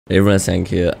Hey everyone, it's Kanga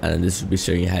here, and this will be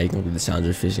showing you how you can complete the challenge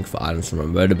of fishing for items from a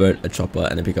motorboat, a chopper,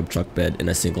 and a pickup truck bed in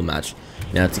a single match.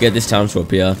 Now, to get this challenge to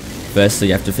appear, firstly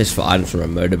you have to fish for items from a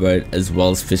motorboat, as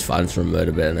well as fish for items from a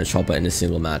motorboat and a chopper in a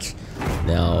single match.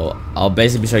 Now, I'll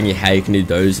basically be showing you how you can do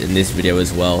those in this video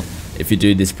as well. If you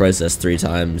do this process 3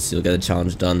 times, you'll get the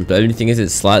challenge done. The only thing is it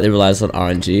slightly relies on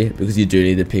RNG, because you do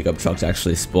need the pickup truck to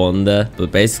actually spawn there.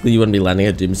 But basically you want to be landing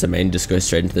at Doomsday, just go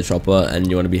straight into the chopper, and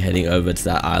you want to be heading over to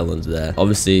that island there.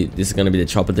 Obviously this is going to be the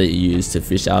chopper that you use to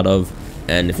fish out of,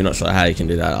 and if you're not sure how you can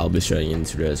do that, I'll be showing you in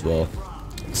this video as well.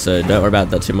 So don't worry about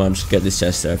that too much. Get this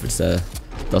chest there if it's there.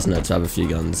 Doesn't have to have a few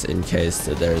guns in case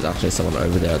that there is actually someone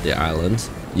over there at the island.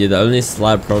 Yeah, the only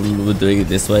slight problem with doing it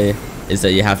this way is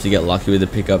that you have to get lucky with the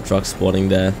pickup truck spawning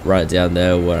there. Right down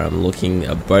there where I'm looking,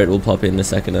 a boat will pop in a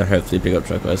second, and hopefully pickup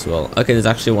truck as well. Okay, there's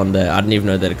actually one there. I didn't even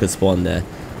know that it could spawn there.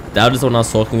 That was the one I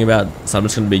was talking about, so I'm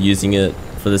just going to be using it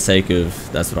for the sake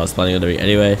of, that's what I was planning on doing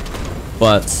anyway.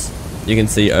 But you can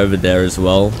see over there as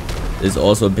well, there's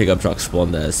also a pickup truck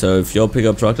spawn there. So if your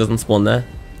pickup truck doesn't spawn there,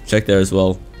 check there as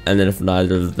well. And then if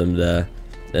neither of them there,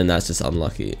 then that's just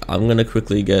unlucky. I'm gonna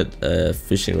quickly get a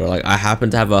fishing rod. Like, I happen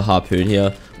to have a harpoon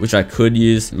here, which I could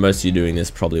use. Most of you doing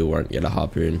this probably won't get a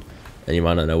harpoon, and you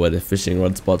might not know where the fishing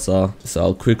rod spots are. So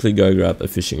I'll quickly go grab a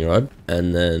fishing rod,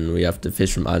 and then we have to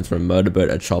fish from items from a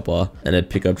motorboat, a chopper, and a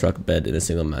pickup truck bed in a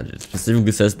single match. It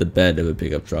specifically says the bed of a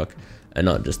pickup truck, and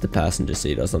not just the passenger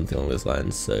seat or something along those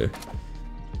lines. So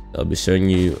I'll be showing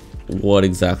you what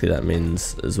exactly that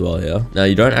means as well here. Now,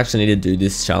 you don't actually need to do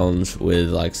this challenge with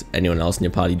like anyone else in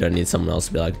your party. You don't need someone else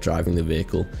to be like driving the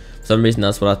vehicle. For some reason,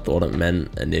 that's what I thought it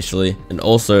meant initially. And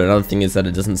also another thing is that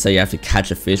it doesn't say you have to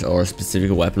catch a fish or a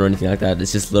specific weapon or anything like that.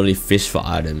 It's just literally fish for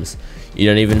items. You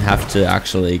don't even have to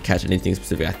actually catch anything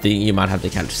specific. I think you might have to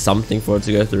catch something for it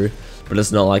to go through, but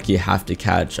it's not like you have to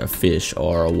catch a fish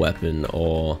or a weapon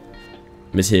or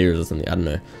materials or something. I don't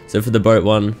know. So for the boat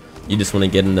one, you just want to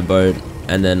get in the boat,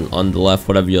 and then on the left,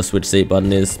 whatever your switch seat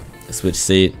button is, switch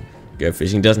seat, go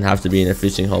fishing. It doesn't have to be in a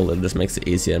fishing hole, it just makes it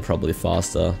easier and probably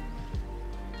faster.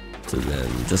 So then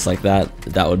just like that,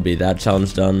 that would be that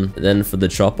challenge done. Then for the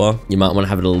chopper, you might want to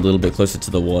have it a little bit closer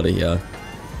to the water here.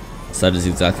 So that is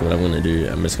exactly what I'm going to do.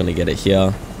 I'm just going to get it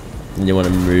here, and you want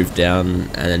to move down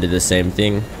and then do the same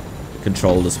thing.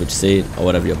 Control the switch seat or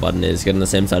whatever your button is, get on the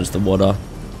same side as the water,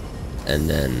 and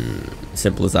then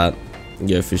simple as that.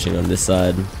 Go fishing on this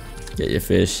side, get your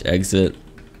fish, exit.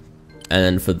 And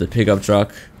then for the pickup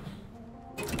truck,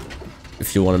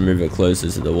 if you want to move it closer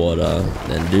to the water,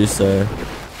 then do so.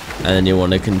 And then you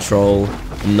want to control,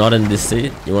 not in this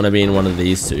seat, you want to be in one of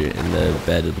these two in the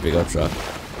bed of the pickup truck.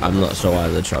 I'm not sure why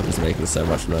the truck is making so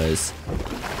much noise,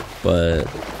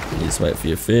 but you just wait for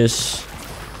your fish,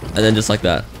 and then just like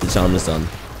that, the challenge is done.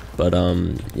 But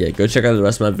yeah, go check out the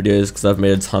rest of my videos, because I've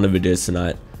made a ton of videos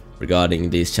tonight regarding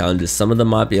these challenges. Some of them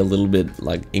might be a little bit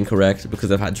like incorrect,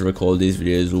 because I've had to record these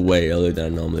videos way earlier than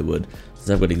I normally would, since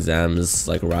I've got exams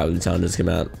like right when the challenges come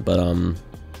out. But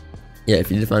yeah, if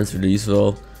you did find this video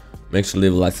useful, make sure to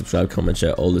leave a like, subscribe, comment,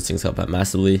 share. All these things help out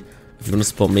massively. If you want to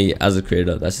support me as a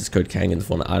creator, that's just code Kanga in the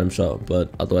Fortnite item shop.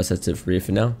 But otherwise, that's it for me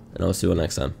for now, and I'll see you all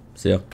next time. See ya.